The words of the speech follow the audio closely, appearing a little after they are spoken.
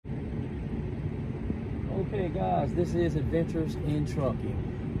Okay guys, this is Adventures in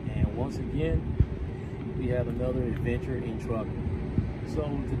Trucking, and once again we have another adventure in trucking. So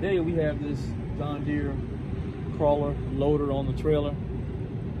today we have this John Deere crawler loader on the trailer.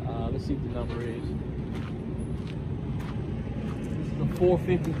 Let's see what the number is. This is a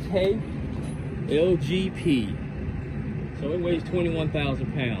 450K LGP, so it weighs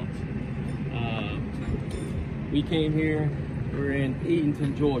 21,000 pounds. We came here, we're in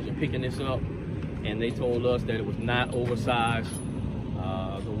Eatonton, Georgia, picking this up, and they told us that it was not oversized.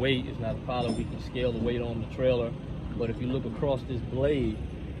 The weight is not a problem. We can scale the weight on the trailer, but if you look across this blade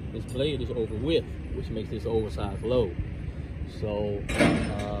is over width, which makes this oversized load. So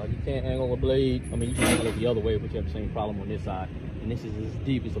you can't angle a blade. I mean, you can angle it the other way, but you have the same problem on this side. And this is as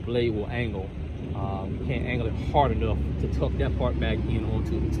deep as the blade will angle. You can't angle it hard enough to tuck that part back in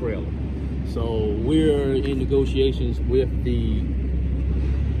onto the trailer. So we're in negotiations with the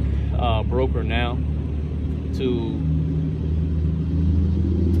broker now to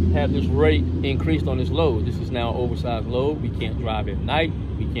have this rate increased on this load. This is now oversized load. We can't drive at night.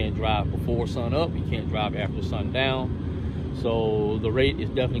 We can't drive before sun up. We can't drive after sundown. So the rate is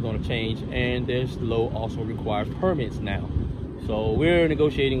definitely going to change, and this load also requires permits now. So we're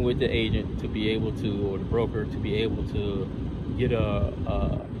negotiating with the agent to be able to, or the broker, to be able to get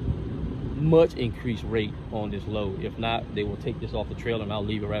a much increased rate on this load. If not, they will take this off the trailer and I'll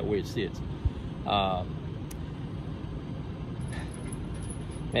leave it right where it sits.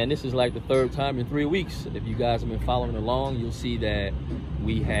 And this is like the third time in 3 weeks. If you guys have been following along, you'll see that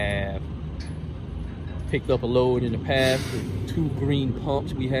we have picked up a load in the past. The 2 green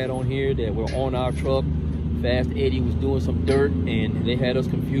pumps we had on here that were on our truck. Fast Eddie was doing some dirt and they had us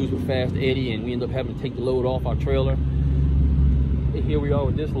confused with Fast Eddie, and we ended up having to take the load off our trailer. And here we are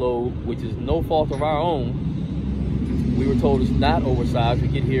with this load, which is no fault of our own. We were told it's not oversized. We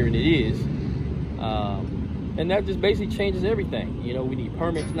get here and it is. And that just basically changes everything. You know, we need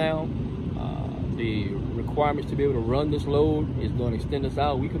permits now. The requirements to be able to run this load is going to extend us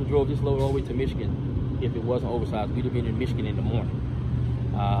out. We could have drove this load all the way to Michigan if it wasn't oversized. We'd have been in Michigan in the morning.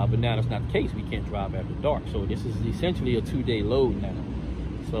 But now that's not the case. We can't drive after dark. So this is essentially a 2-day load now.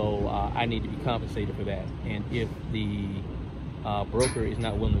 So I need to be compensated for that. And if the broker is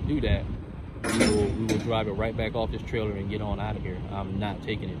not willing to do that, we will drive it right back off this trailer and get on out of here. I'm not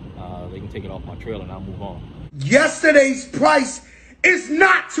taking it. They can take it off my trailer and I'll move on. Yesterday's price is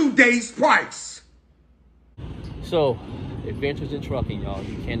not today's price. So, Adventures in Trucking, y'all.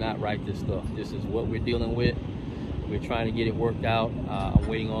 You cannot write this stuff. This is what we're dealing with. We're trying to get it worked out. I'm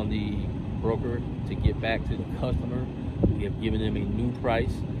waiting on the broker to get back to the customer. We have given them a new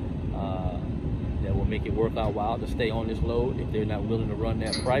price that will make it worth our while to stay on this load. If they're not willing to run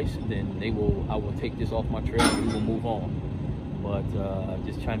that price, then I will take this off my trailer and we will move on. But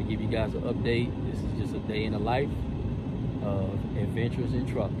just trying to give you guys an update. This is just a day in the life of Adventures in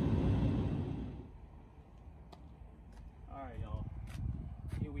Trucking. All right, y'all.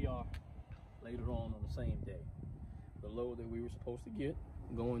 Here we are later on the same day. The load that we were supposed to get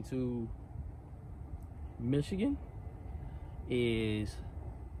going to Michigan is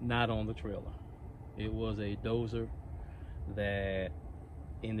not on the trailer. It was a dozer that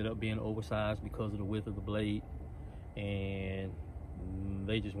ended up being oversized because of the width of the blade, and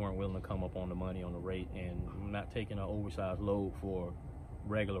they just weren't willing to come up on the money on the rate, and I'm not taking an oversized load for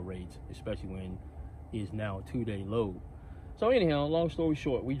regular rates, especially when it's now a 2-day load. So anyhow, long story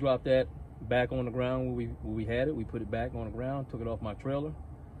short, we dropped that back on the ground where we had it. We put it back on the ground, took it off my trailer,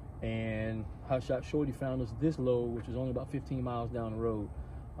 and Hotshot Shorty found us this load, which is only about 15 miles down the road.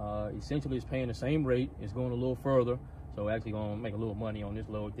 Essentially it's paying the same rate. It's going a little further, so actually going to make a little money on this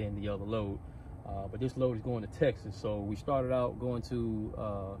load than the other load. But this load is going to Texas. So we started out going to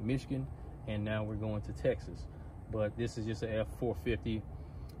Michigan, and now we're going to Texas. But this is just an F450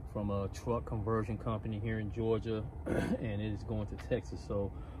 from a truck conversion company here in Georgia, and it is going to Texas.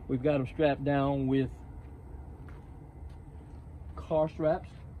 So we've got them strapped down with car straps.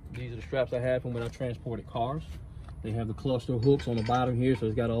 These are the straps I had from when I transported cars. They have the cluster hooks on the bottom here, so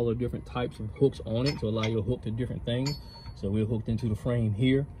it's got all the different types of hooks on it to allow you to hook to different things. So we're hooked into the frame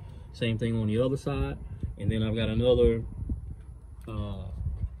here. Same thing on the other side. And then I've got another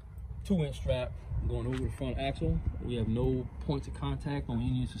 2-inch strap going over the front axle. We have no points of contact on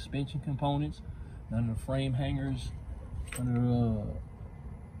any suspension components. None of the frame hangers, under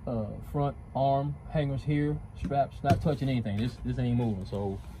front arm hangers here. Straps not touching anything. This ain't moving.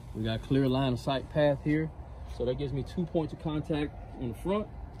 So we got clear line of sight path here. So that gives me 2 points of contact on the front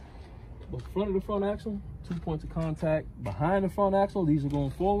of the front axle, 2 points of contact behind the front axle. These are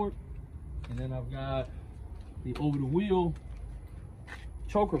going forward. And then I've got the over the wheel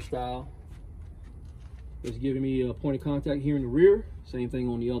choker style It's giving me a point of contact here in the rear. Same thing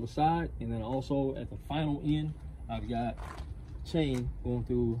on the other side. And then also at the final end, I've got chain going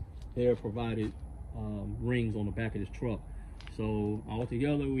through their provided rings on the back of this truck. So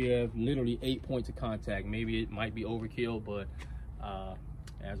altogether, we have literally 8 points of contact. Maybe it might be overkill, but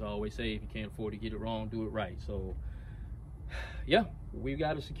as I always say, if you can't afford to get it wrong, do it right. So yeah, we've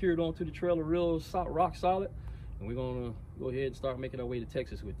got it secured onto the trailer real rock solid. And we're gonna go ahead and start making our way to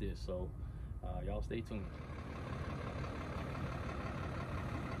Texas with this. So y'all stay tuned.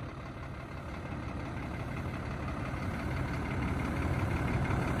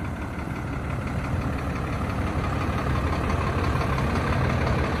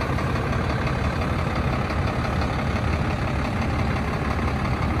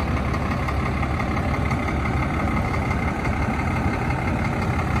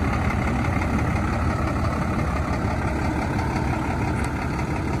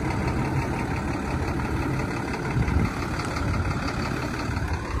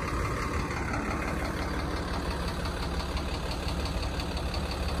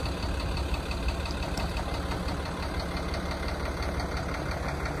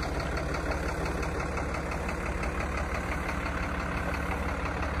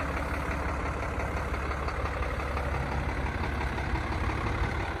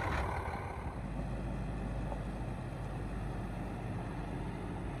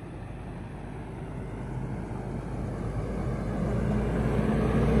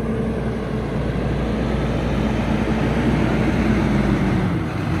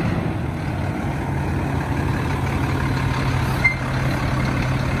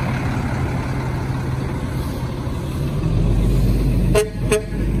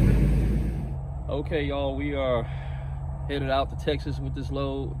 Okay, y'all, we are headed out to Texas with this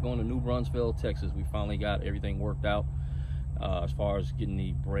load, going to New Brunswick, Texas. We finally got everything worked out as far as getting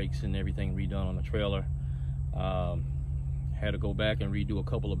the brakes and everything redone on the trailer. Had to go back and redo a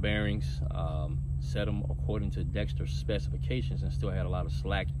couple of bearings, set them according to Dexter's specifications, and still had a lot of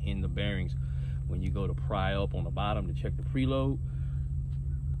slack in the bearings. When you go to pry up on the bottom to check the preload,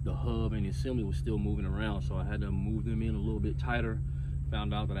 the hub and the assembly was still moving around, so I had to move them in a little bit tighter.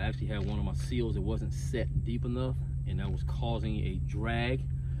 Found out that I actually had one of my seals that wasn't set deep enough, and that was causing a drag.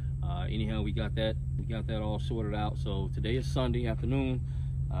 Anyhow, we got that all sorted out. So today is Sunday afternoon.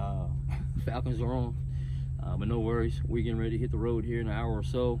 Falcons are on, but no worries. We're getting ready to hit the road here in an hour or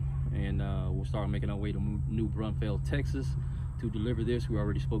so, and we'll start making our way to New Brunswick, Texas, to deliver this. We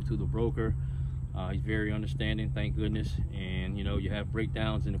already spoke to the broker. He's very understanding, thank goodness. And you know, you have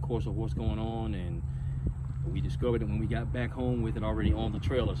breakdowns in the course of what's going on, and we discovered it when we got back home with it already on the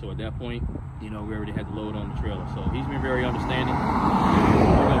trailer. So at that point, you know, we already had the load on the trailer. So he's been very understanding.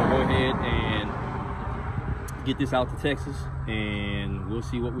 We're gonna go ahead and get this out to Texas, and we'll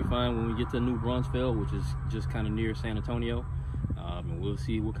see what we find when we get to New Brunswick, which is just kind of near San Antonio. And we'll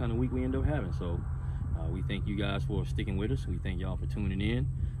see what kind of week we end up having. So we thank you guys for sticking with us. We thank y'all for tuning in.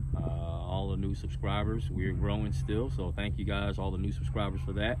 All the new subscribers, we're growing still. So thank you guys, all the new subscribers,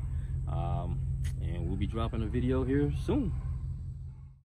 for that. And we'll be dropping a video here soon.